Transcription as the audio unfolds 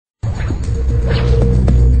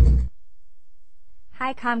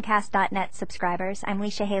Hi, Comcast.net subscribers. I'm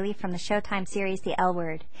Leisha Hailey from the Showtime series The L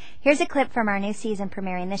Word. Here's a clip from our new season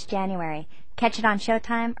premiering this January. Catch it on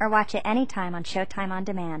Showtime or watch it anytime on Showtime On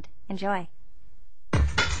Demand. Enjoy.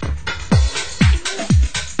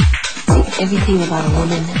 See, everything about a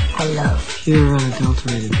woman I love. You're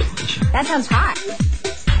unadulterated pleasure. That sounds hot.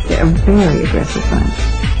 They're very aggressive ones.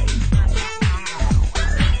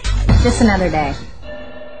 Just another day.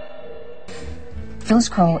 Phyllis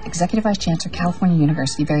Kroll, Executive Vice Chancellor, California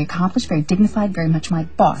University. Very accomplished, very dignified, very much my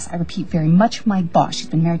boss. I repeat, very much my boss. She's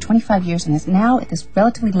been married 25 years and is now, at this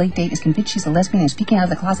relatively late date, is convinced she's a lesbian and is speaking out of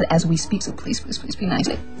the closet as we speak. So please, please, please be nice.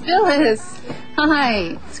 Phyllis!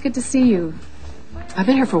 Hi. It's good to see you. I've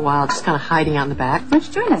been here for a while, just kind of hiding out in the back. Why don't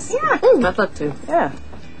you join us? Yeah, I'd love to. Yeah.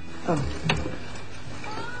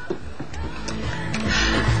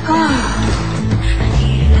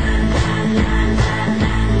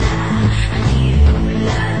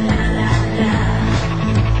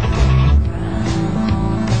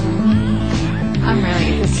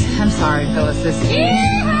 I'm sorry, Phyllis.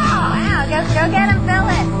 Wow, go get him,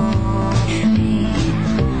 Phyllis.